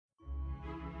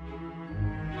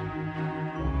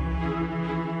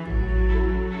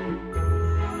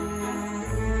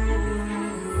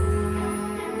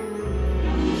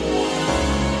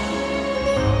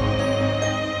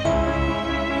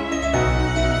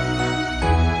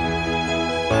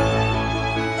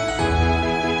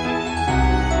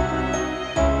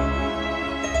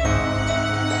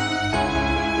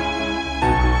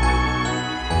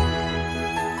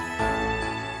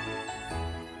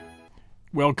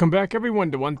Welcome back, everyone,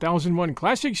 to 1001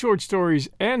 Classic Short Stories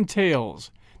and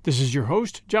Tales. This is your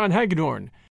host, John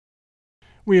Hagedorn.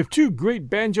 We have two great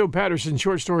Banjo Paterson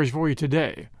short stories for you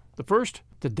today. The first,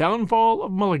 The Downfall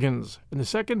of Mulligans, and the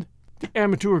second, The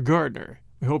Amateur Gardener.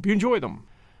 We hope you enjoy them.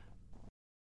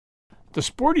 The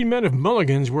sporting men of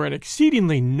Mulligans were an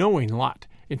exceedingly knowing lot.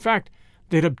 In fact,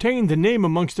 they had obtained the name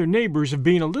amongst their neighbors of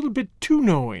being a little bit too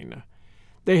knowing.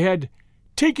 They had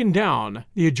taken down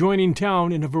the adjoining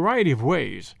town in a variety of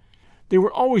ways. They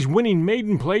were always winning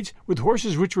maiden plates with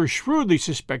horses which were shrewdly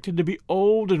suspected to be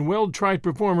old and well-tried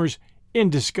performers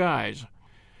in disguise.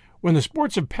 When the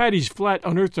sports of Paddy's Flat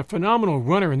unearthed a phenomenal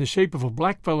runner in the shape of a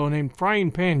blackfellow named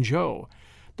Frying Pan Joe,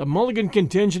 the Mulligan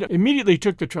contingent immediately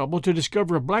took the trouble to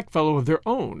discover a blackfellow of their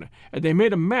own, and they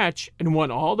made a match and won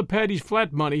all the Paddy's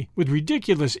Flat money with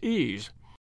ridiculous ease.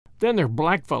 Then their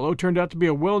blackfellow turned out to be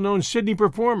a well-known Sydney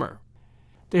performer.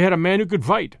 They had a man who could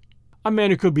fight, a man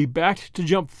who could be backed to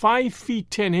jump 5 feet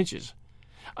 10 inches,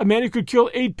 a man who could kill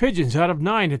 8 pigeons out of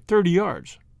 9 at 30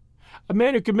 yards, a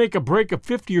man who could make a break of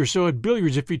 50 or so at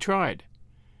billiards if he tried.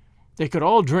 They could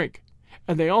all drink,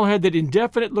 and they all had that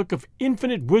indefinite look of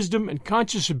infinite wisdom and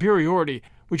conscious superiority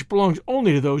which belongs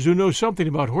only to those who know something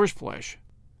about horseflesh.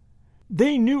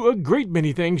 They knew a great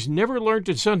many things never learnt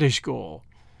at Sunday school.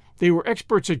 They were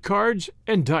experts at cards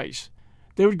and dice.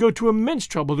 They would go to immense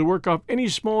trouble to work off any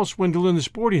small swindle in the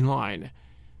sporting line.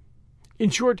 In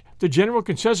short, the general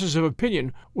consensus of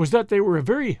opinion was that they were a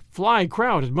very fly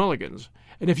crowd at Mulligan's,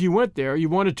 and if you went there you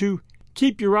wanted to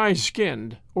keep your eyes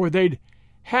skinned, or they'd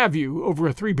have you over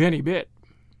a 3-penny bit.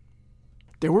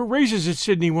 There were races at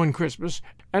Sydney one Christmas,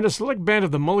 and a select band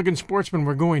of the Mulligan sportsmen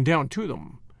were going down to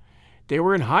them. They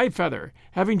were in high feather,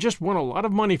 having just won a lot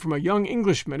of money from a young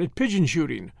Englishman at pigeon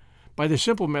shooting, by the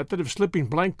simple method of slipping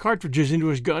blank cartridges into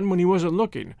his gun when he wasn't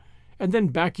looking, and then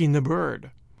backing the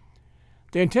bird.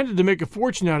 They intended to make a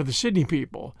fortune out of the Sydney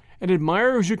people, and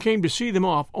admirers who came to see them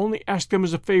off only asked them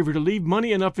as a favor to leave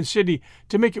money enough in Sydney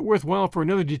to make it worthwhile for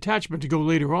another detachment to go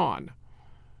later on.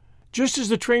 Just as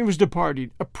the train was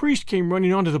departing, a priest came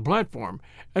running onto the platform,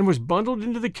 and was bundled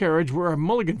into the carriage where our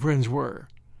Mulligan friends were.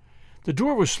 The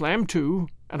door was slammed to,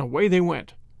 and away they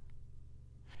went.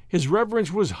 His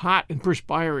reverence was hot and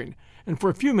perspiring, and for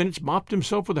a few minutes mopped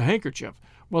himself with a handkerchief,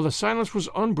 while the silence was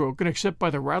unbroken except by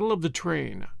the rattle of the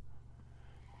train.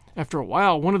 After a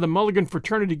while, one of the Mulligan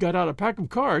fraternity got out a pack of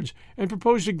cards and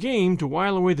proposed a game to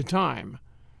while away the time.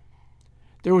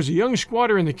 There was a young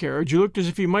squatter in the carriage who looked as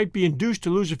if he might be induced to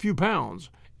lose a few pounds,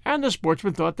 and the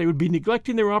sportsmen thought they would be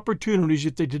neglecting their opportunities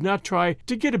if they did not try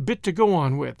to get a bit to go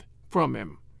on with from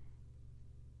him.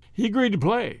 He agreed to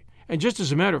play, and just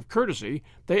as a matter of courtesy,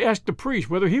 they asked the priest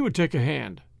whether he would take a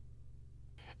hand.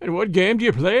 "And what game do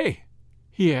you play?"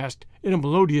 he asked in a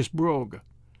melodious brogue.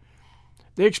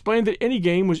 They explained that any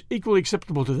game was equally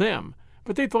acceptable to them,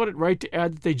 but they thought it right to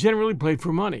add that they generally played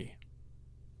for money.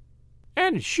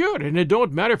 "And sure, and it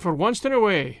don't matter for once in a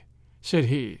way," said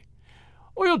he.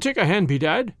 "I'll take a hand,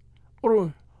 bedad,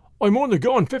 or I'm only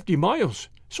going 50 miles,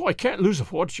 so I can't lose a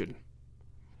fortune."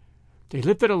 They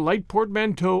lifted a light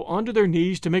portmanteau onto their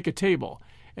knees to make a table,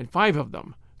 and 5 of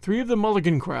them, 3 of the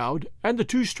Mulligan crowd, and the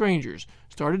 2 strangers,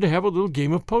 started to have a little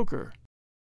game of poker.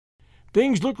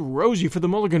 Things looked rosy for the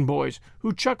Mulligan boys,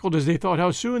 who chuckled as they thought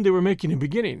how soon they were making a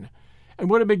beginning, and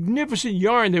what a magnificent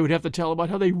yarn they would have to tell about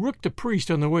how they rooked the priest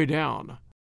on the way down.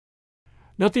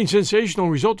 Nothing sensational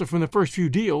resulted from the first few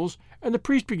deals, and the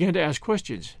priest began to ask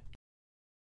questions.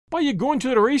 "Are you going to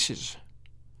the races?"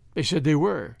 They said they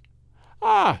were.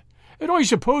 "Ah, and I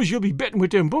suppose you'll be betting with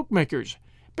them bookmakers.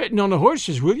 Betting on the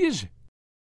horses, will yez?"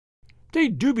 "They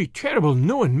do be terrible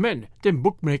knowing men, them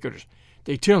bookmakers,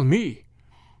 they tell me."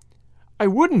 "I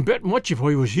wouldn't bet much if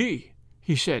I was ye,"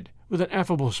 he said, with an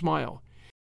affable smile.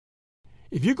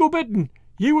 "If you go betting,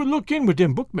 ye would look in with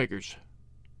them bookmakers."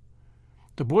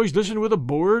 The boys listened with a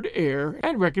bored air,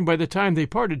 and reckoned by the time they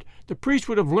parted, the priest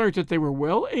would have learnt that they were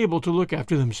well able to look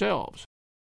after themselves.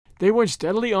 They went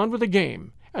steadily on with the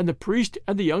game, and the priest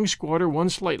and the young squatter won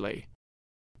slightly.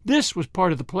 This was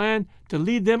part of the plan to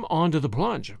lead them on to the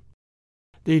plunge.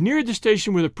 They neared the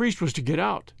station where the priest was to get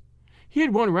out. He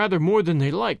had won rather more than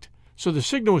they liked, so the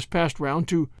signal was passed round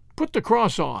to "put the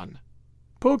cross on."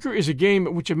 Poker is a game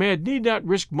at which a man need not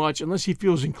risk much unless he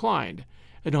feels inclined,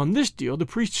 and on this deal the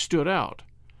priest stood out.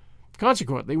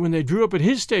 Consequently, when they drew up at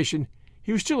his station,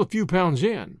 he was still a few pounds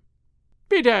in.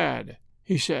 "Bedad,"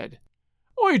 he said,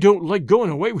 "I don't like going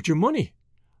away with your money.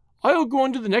 I'll go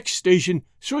on to the next station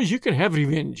so as you can have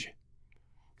revenge."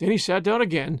 Then he sat down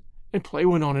again, and play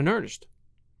went on in earnest.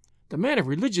 The man of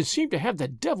religion seemed to have the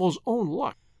devil's own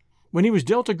luck. When he was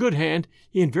dealt a good hand,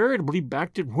 he invariably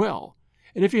backed it well,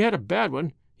 and if he had a bad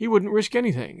one, He wouldn't risk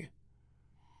anything.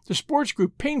 The sports grew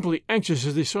painfully anxious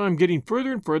as they saw him getting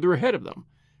further and further ahead of them,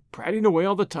 prattling away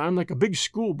all the time like a big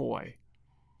schoolboy.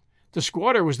 The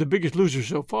squatter was the biggest loser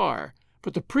so far,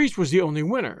 but the priest was the only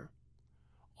winner.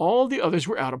 All the others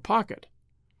were out of pocket.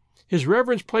 His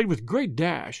reverence played with great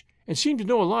dash and seemed to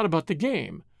know a lot about the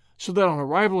game, so that on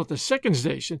arrival at the second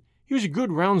station he was a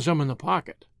good round sum in the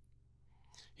pocket.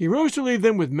 He rose to leave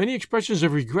them with many expressions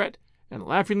of regret and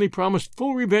laughingly promised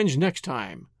full revenge next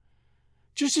time.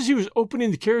 Just as he was opening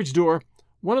the carriage door,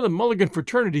 one of the Mulligan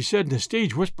fraternity said in a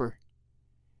stage whisper,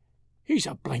 "He's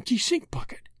a blanky sink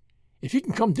bucket. If he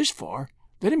can come this far,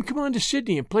 let him come on to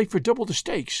Sydney and play for double the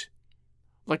stakes."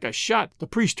 Like a shot, the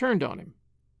priest turned on him.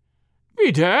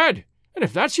 "Bedad, and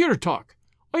if that's your talk,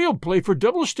 I'll play for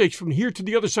double stakes from here to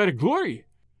the other side of glory.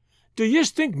 Do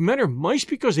yez think men are mice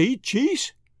because they eat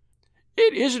cheese?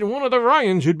 It isn't one of the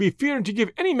Ryans who'd be fearing to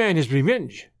give any man his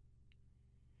revenge."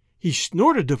 He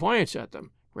snorted defiance at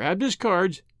them, grabbed his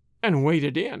cards, and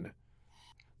waded in.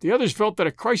 The others felt that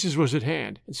a crisis was at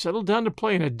hand and settled down to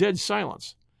play in a dead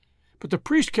silence. But the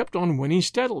priest kept on winning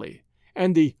steadily,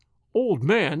 and the old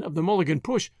man of the Mulligan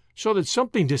push saw that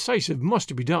something decisive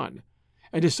must be done,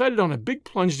 and decided on a big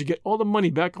plunge to get all the money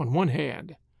back on one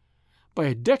hand. By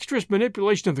a dexterous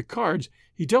manipulation of the cards,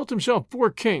 he dealt himself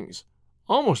 4 kings,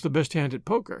 almost the best hand at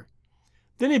poker.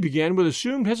 Then he began with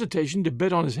assumed hesitation to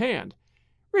bet on his hand,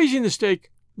 raising the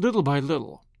stake little by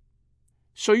little.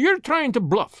 "So you're trying to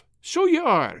bluff, so you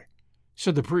are,"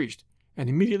 said the priest, and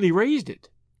immediately raised it.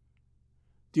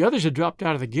 The others had dropped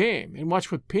out of the game and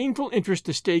watched with painful interest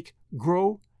the stake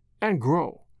grow and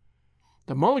grow.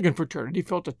 The Mulligan fraternity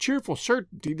felt a cheerful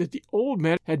certainty that the old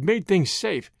man had made things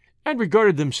safe and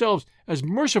regarded themselves as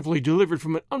mercifully delivered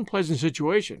from an unpleasant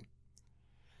situation.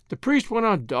 The priest went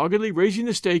on doggedly raising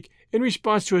the stake in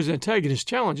response to his antagonist's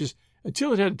challenges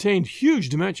until it had attained huge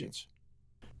dimensions.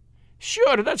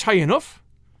 "Sure, that's high enough,"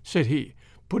 said he,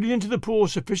 putting into the pool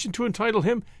sufficient to entitle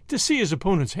him to see his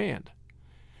opponent's hand.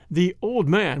 The old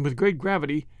man, with great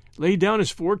gravity, laid down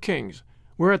his 4 kings,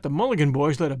 whereat the Mulligan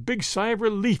boys let a big sigh of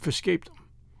relief escape them.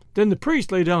 Then the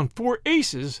priest laid down 4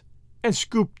 aces and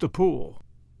scooped the pool.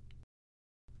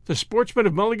 The sportsmen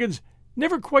of Mulligan's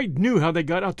never quite knew how they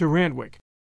got out to Randwick.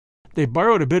 They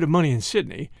borrowed a bit of money in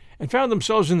Sydney and found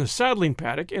themselves in the saddling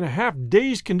paddock in a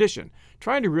half-dazed condition,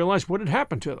 trying to realize what had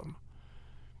happened to them.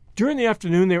 During the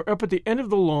afternoon they were up at the end of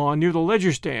the lawn near the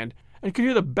ledger stand and could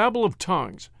hear the babble of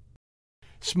tongues.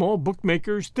 Small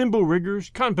bookmakers, thimble riggers,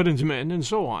 confidence men, and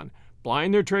so on,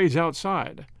 plying their trades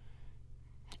outside.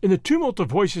 In the tumult of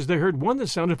voices they heard one that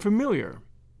sounded familiar.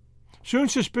 Soon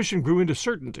suspicion grew into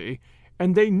certainty,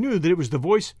 and they knew that it was the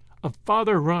voice of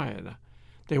Father Ryan.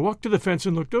 They walked to the fence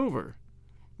and looked over.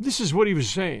 This is what he was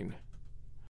saying.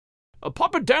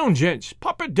 "Pop it down, gents,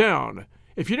 pop it down.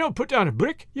 If you don't put down a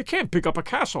brick, you can't pick up a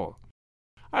castle.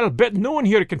 I'll bet no one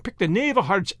here can pick the knave of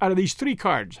hearts out of these 3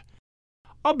 cards.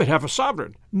 I'll bet half a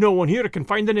sovereign no one here can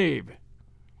find the knave."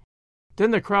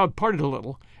 Then the crowd parted a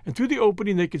little, and through the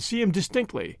opening they could see him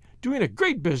distinctly, doing a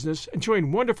great business and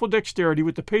showing wonderful dexterity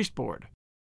with the pasteboard.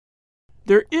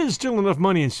 There is still enough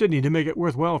money in Sydney to make it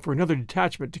worthwhile for another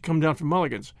detachment to come down from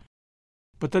Mulligan's,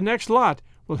 but the next lot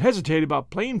will hesitate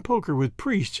about playing poker with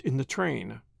priests in the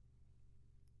train.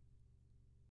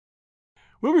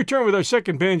 We'll return with our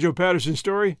second Banjo Patterson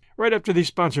story right after these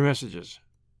sponsor messages.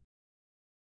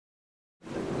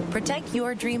 Protect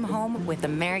your dream home with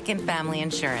American Family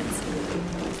Insurance,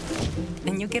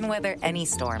 and you can weather any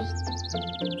storm.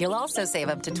 You'll also save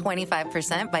up to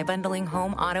 25% by bundling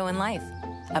home, auto, and life.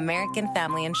 American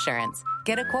Family Insurance.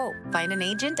 Get a quote. Find an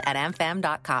agent at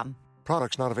amfam.com.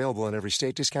 Products not available in every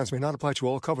state. Discounts may not apply to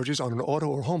all coverages on an auto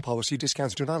or home policy.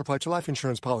 Discounts do not apply to life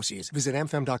insurance policies. Visit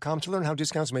amfam.com to learn how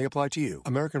discounts may apply to you.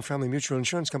 American Family Mutual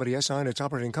Insurance Company, SI, and its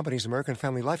operating companies, American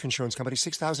Family Life Insurance Company,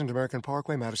 6000 American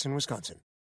Parkway, Madison, Wisconsin.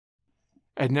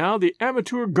 And now The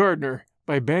Amateur Gardener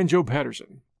by Banjo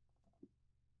Patterson.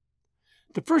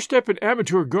 The first step in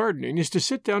amateur gardening is to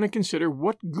sit down and consider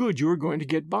what good you are going to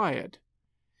get by it.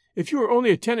 If you are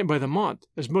only a tenant by the month,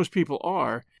 as most people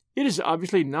are, it is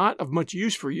obviously not of much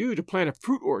use for you to plant a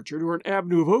fruit orchard or an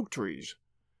avenue of oak trees.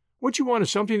 What you want is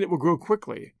something that will grow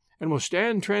quickly and will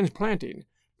stand transplanting,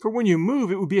 for when you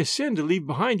move it would be a sin to leave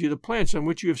behind you the plants on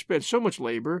which you have spent so much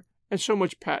labor and so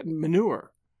much patent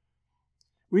manure.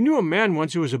 We knew a man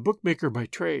once who was a bookmaker by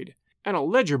trade, and a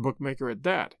ledger bookmaker at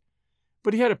that,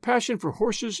 but he had a passion for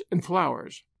horses and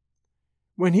flowers.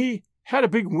 When he had a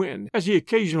big win, as he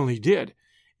occasionally did,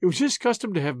 it was his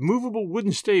custom to have movable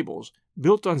wooden stables,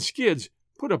 built on skids,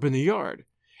 put up in the yard,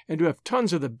 and to have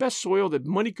tons of the best soil that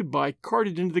money could buy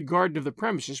carted into the garden of the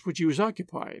premises which he was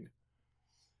occupying.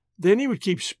 Then he would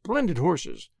keep splendid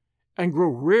horses, and grow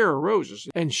rare roses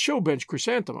and show-bench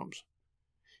chrysanthemums.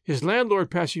 His landlord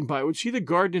passing by would see the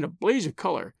garden in a blaze of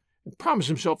color and promise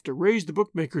himself to raise the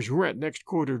bookmaker's rent next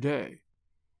quarter day.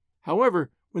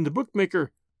 However, when the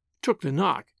bookmaker took the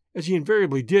knock, as he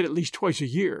invariably did at least twice a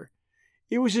year,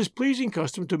 it was his pleasing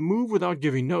custom to move without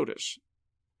giving notice.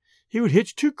 He would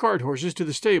hitch 2 cart horses to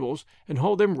the stables and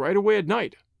haul them right away at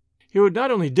night. He would not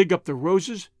only dig up the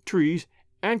roses, trees,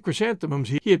 and chrysanthemums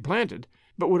he had planted,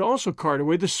 but would also cart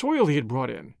away the soil he had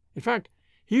brought in. In fact,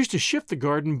 he used to shift the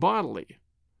garden bodily.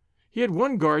 He had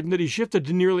one garden that he shifted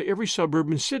to nearly every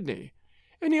suburb in Sydney,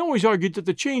 and he always argued that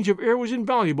the change of air was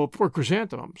invaluable for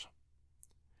chrysanthemums.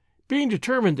 Being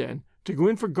determined, then, to go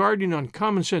in for gardening on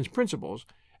common-sense principles,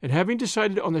 and having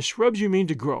decided on the shrubs you mean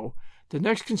to grow, the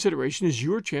next consideration is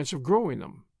your chance of growing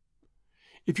them.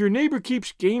 If your neighbor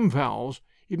keeps game fowls,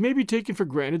 it may be taken for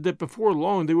granted that before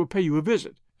long they will pay you a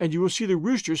visit, and you will see the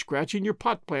rooster scratching your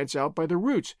pot plants out by the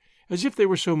roots as if they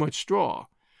were so much straw,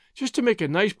 just to make a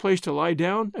nice place to lie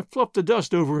down and fluff the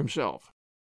dust over himself.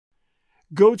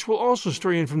 Goats will also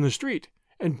stray in from the street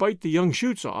and bite the young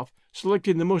shoots off,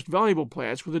 selecting the most valuable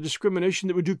plants with a discrimination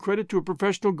that would do credit to a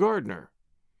professional gardener.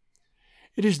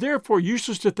 It is therefore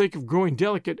useless to think of growing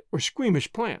delicate or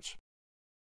squeamish plants.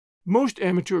 Most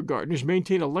amateur gardeners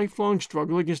maintain a lifelong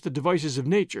struggle against the devices of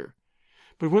nature,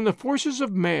 but when the forces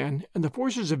of man and the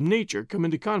forces of nature come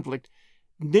into conflict,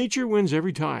 nature wins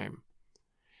every time.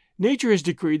 Nature has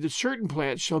decreed that certain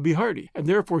plants shall be hardy, and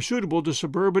therefore suitable to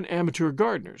suburban amateur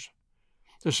gardeners.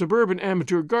 The suburban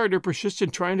amateur gardener persists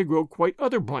in trying to grow quite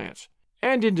other plants,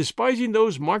 and in despising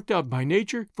those marked out by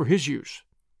nature for his use.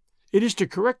 It is to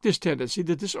correct this tendency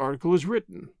that this article is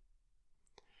written.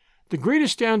 The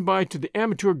greatest standby to the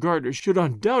amateur gardener should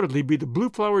undoubtedly be the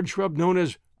blue-flowered shrub known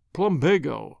as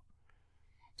plumbago.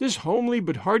 This homely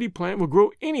but hardy plant will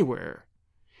grow anywhere.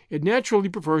 It naturally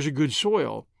prefers a good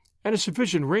soil and a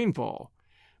sufficient rainfall,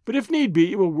 but if need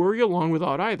be it will worry along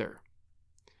without either.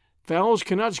 Fowls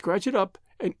cannot scratch it up,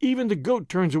 and even the goat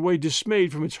turns away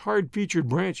dismayed from its hard-featured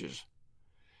branches.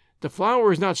 The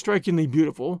flower is not strikingly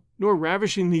beautiful, nor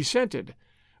ravishingly scented,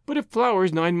 but it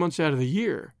flowers 9 months out of the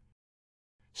year.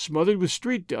 Smothered with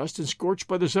street dust and scorched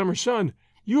by the summer sun,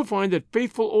 you will find that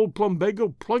faithful old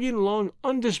plumbago plugging along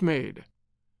undismayed.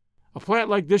 A plant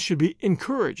like this should be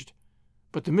encouraged,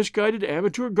 but the misguided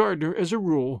amateur gardener, as a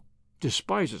rule,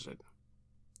 despises it.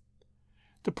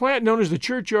 The plant known as the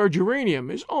churchyard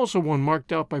geranium is also one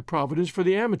marked out by Providence for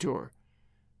the amateur.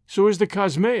 So is the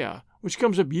cosmea, which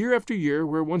comes up year after year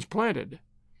where once planted.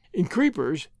 In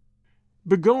creepers,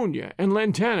 begonia and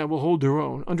lantana will hold their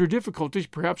own, under difficulties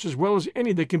perhaps as well as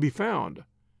any that can be found.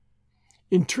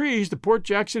 In trees, the Port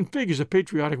Jackson fig is a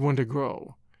patriotic one to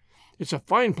grow. It's a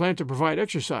fine plant to provide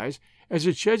exercise, as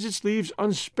it sheds its leaves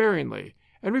unsparingly,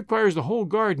 and requires the whole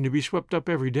garden to be swept up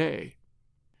every day.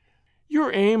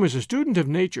 Your aim as a student of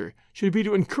nature should be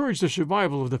to encourage the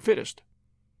survival of the fittest.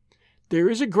 There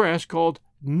is a grass called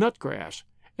nutgrass,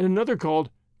 and another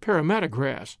called Parramatta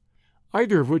grass,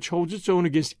 either of which holds its own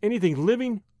against anything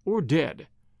living or dead.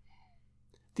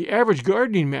 The average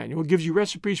gardening manual gives you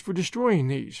recipes for destroying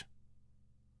these.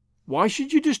 Why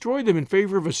should you destroy them in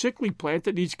favor of a sickly plant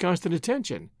that needs constant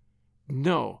attention?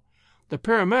 No, the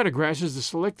Parramatta grass is the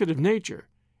selected of nature,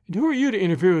 and who are you to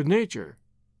interfere with nature?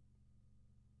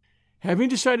 Having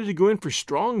decided to go in for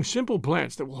strong, simple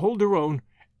plants that will hold their own,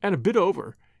 and a bit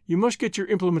over, you must get your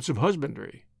implements of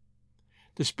husbandry.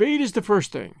 The spade is the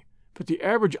first thing, but the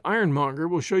average ironmonger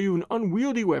will show you an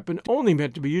unwieldy weapon only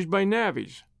meant to be used by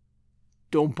navvies.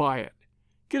 Don't buy it.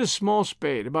 Get a small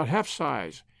spade, about half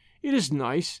size. It is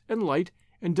nice and light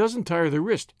and doesn't tire the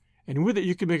wrist, and with it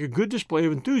you can make a good display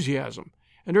of enthusiasm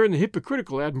and earn the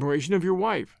hypocritical admiration of your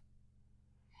wife.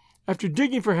 After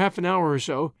digging for half an hour or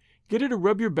so, get her to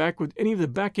rub your back with any of the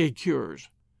backache cures.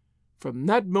 From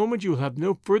that moment you will have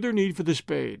no further need for the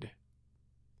spade.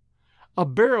 A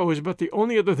barrow is about the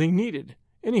only other thing needed.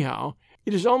 Anyhow,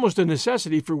 it is almost a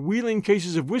necessity for wheeling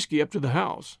cases of whiskey up to the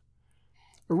house.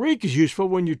 A rake is useful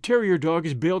when your terrier dog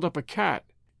has bailed up a cat,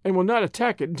 and will not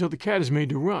attack it until the cat is made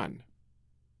to run.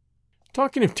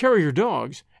 Talking of terrier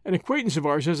dogs, an acquaintance of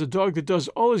ours has a dog that does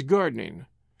all his gardening.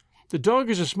 The dog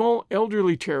is a small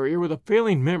elderly terrier with a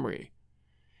failing memory.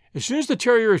 As soon as the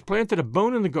terrier has planted a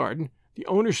bone in the garden, the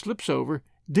owner slips over,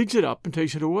 digs it up, and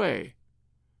takes it away.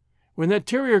 When that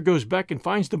terrier goes back and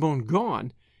finds the bone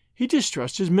gone, he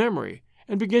distrusts his memory,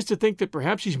 and begins to think that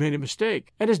perhaps he's made a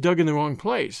mistake, and has dug in the wrong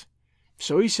place.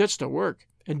 So he sets to work,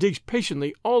 and digs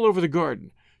patiently all over the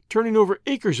garden, turning over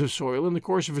acres of soil in the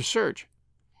course of his search.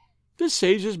 This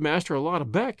saves his master a lot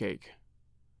of backache.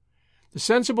 The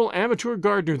sensible amateur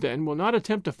gardener, then, will not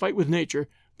attempt to fight with nature,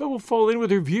 but will fall in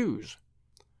with her views.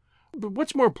 But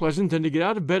what's more pleasant than to get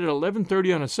out of bed at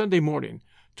 11:30 on a Sunday morning,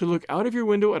 to look out of your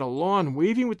window at a lawn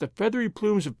waving with the feathery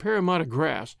plumes of Parramatta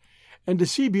grass, and to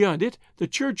see beyond it the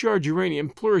churchyard geranium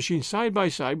flourishing side by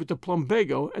side with the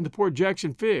plumbago and the Port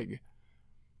Jackson fig?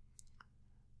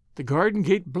 The garden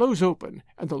gate blows open,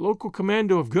 and the local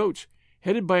commando of goats,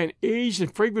 headed by an aged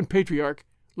and fragrant patriarch,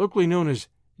 locally known as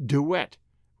Duet,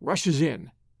 rushes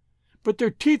in. But their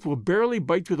teeth will barely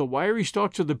bite through the wiry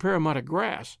stalks of the Parramatta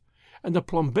grass, and the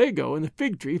plumbago and the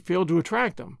fig tree fail to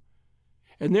attract them.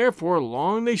 And therefore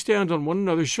long they stand on one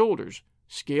another's shoulders,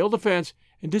 scale the fence,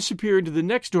 and disappear into the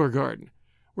next-door garden,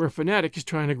 where a fanatic is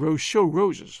trying to grow show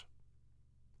roses.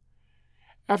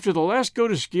 After the last goat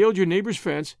has scaled your neighbor's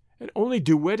fence, and only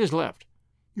Duet is left,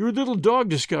 your little dog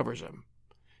discovers him.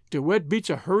 Duet beats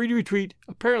a hurried retreat,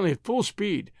 apparently at full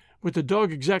speed, with the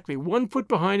dog exactly 1 foot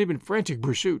behind him in frantic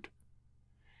pursuit.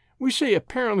 We say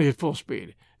apparently at full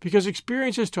speed, because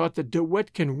experience has taught that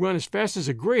Duet can run as fast as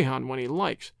a greyhound when he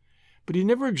likes, but he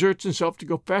never exerts himself to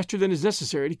go faster than is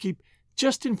necessary to keep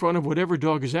just in front of whatever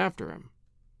dog is after him.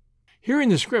 Hearing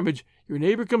the scrimmage, your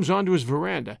neighbor comes onto his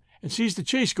veranda and sees the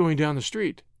chase going down the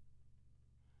street.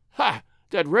 "Ha!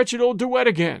 That wretched old Duet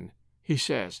again," he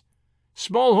says.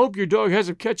 "Small hope your dog has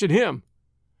of catching him.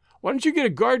 Why don't you get a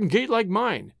garden gate like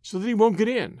mine, so that he won't get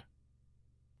in?"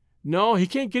 "No, he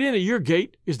can't get in at your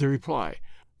gate," is the reply,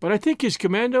 "but I think his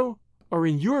commando are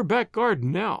in your back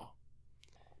garden now."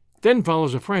 Then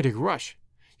follows a frantic rush.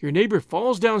 Your neighbor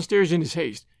falls downstairs in his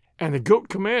haste, and the goat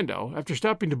commando, after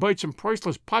stopping to bite some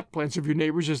priceless pot plants of your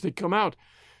neighbors as they come out,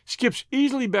 skips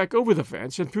easily back over the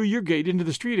fence and through your gate into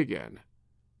the street again.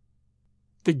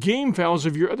 The game fowls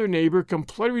of your other neighbor come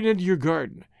fluttering into your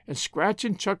garden, and scratch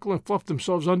and chuckle and fluff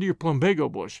themselves under your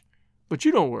plumbago bush. But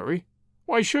you don't worry.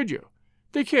 Why should you?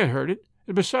 They can't hurt it,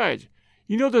 and besides,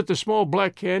 you know that the small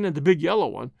black hen and the big yellow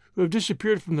one, who have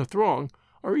disappeared from the throng,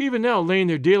 are even now laying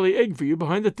their daily egg for you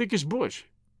behind the thickest bush.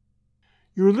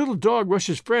 Your little dog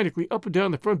rushes frantically up and down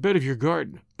the front bed of your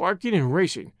garden, barking and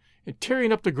racing, and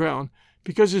tearing up the ground,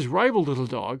 because his rival little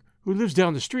dog, who lives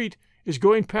down the street, is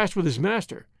going past with his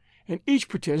master, and each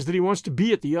pretends that he wants to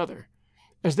be at the other,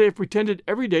 as they have pretended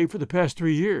every day for the past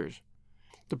 3 years.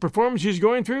 The performance he is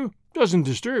going through doesn't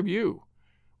disturb you.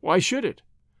 Why should it?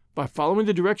 By following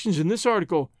the directions in this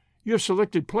article, you have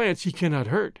selected plants he cannot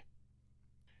hurt.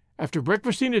 After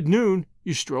breakfasting at noon,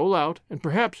 you stroll out and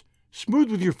perhaps smooth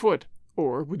with your foot,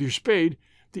 or with your spade,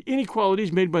 the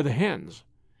inequalities made by the hens.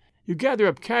 You gather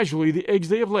up casually the eggs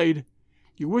they have laid,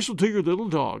 you whistle to your little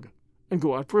dog, and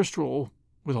go out for a stroll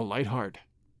with a light heart.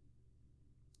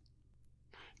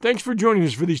 Thanks for joining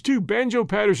us for these 2 Banjo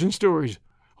Patterson stories.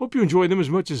 Hope you enjoy them as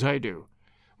much as I do.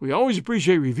 We always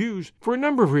appreciate reviews for a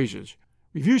number of reasons.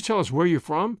 Reviews tell us where you're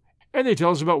from, and they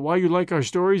tell us about why you like our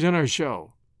stories and our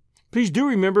show. Please do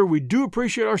remember we do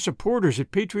appreciate our supporters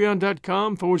at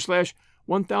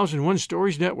patreon.com/1001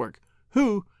 Stories Network,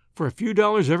 who, for a few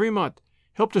dollars every month,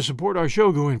 help to support our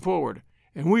show going forward,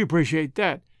 and we appreciate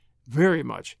that very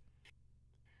much.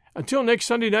 Until next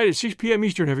Sunday night at 6 p.m.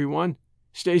 Eastern, everyone,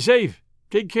 stay safe,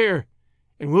 take care,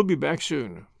 and we'll be back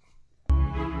soon.